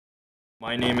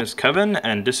My name is Kevin,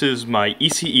 and this is my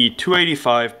ECE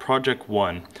 285 Project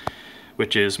 1,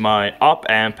 which is my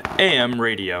op-amp AM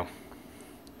radio.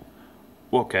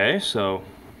 Okay, so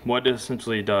what it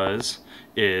essentially does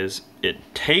is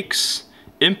it takes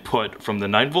input from the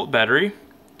 9-volt battery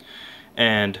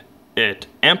and it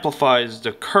amplifies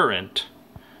the current,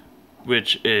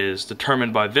 which is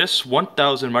determined by this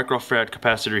 1000 microfarad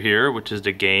capacitor here, which is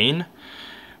the gain,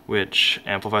 which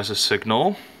amplifies the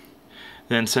signal.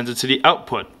 Then sends it to the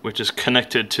output, which is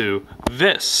connected to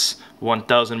this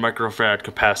 1000 microfarad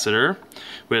capacitor,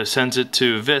 which sends it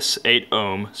to this 8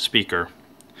 ohm speaker.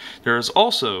 There is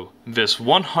also this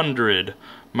 100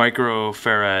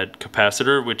 microfarad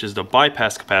capacitor, which is the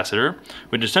bypass capacitor,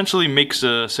 which essentially makes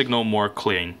the signal more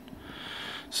clean.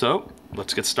 So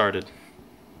let's get started.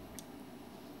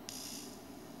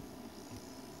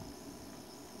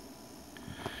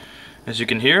 As you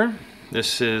can hear,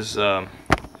 this is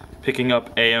picking up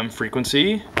AM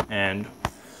frequency and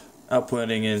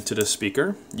outputting into the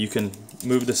speaker. You can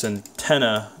move this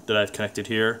antenna that I've connected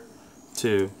here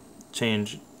to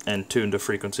change and tune the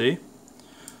frequency.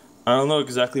 I don't know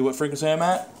exactly what frequency I'm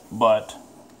at, but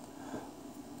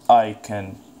I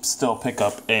can still pick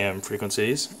up AM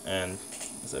frequencies, and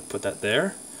as I put that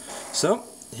there. So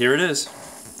here it is.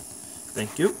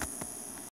 Thank you.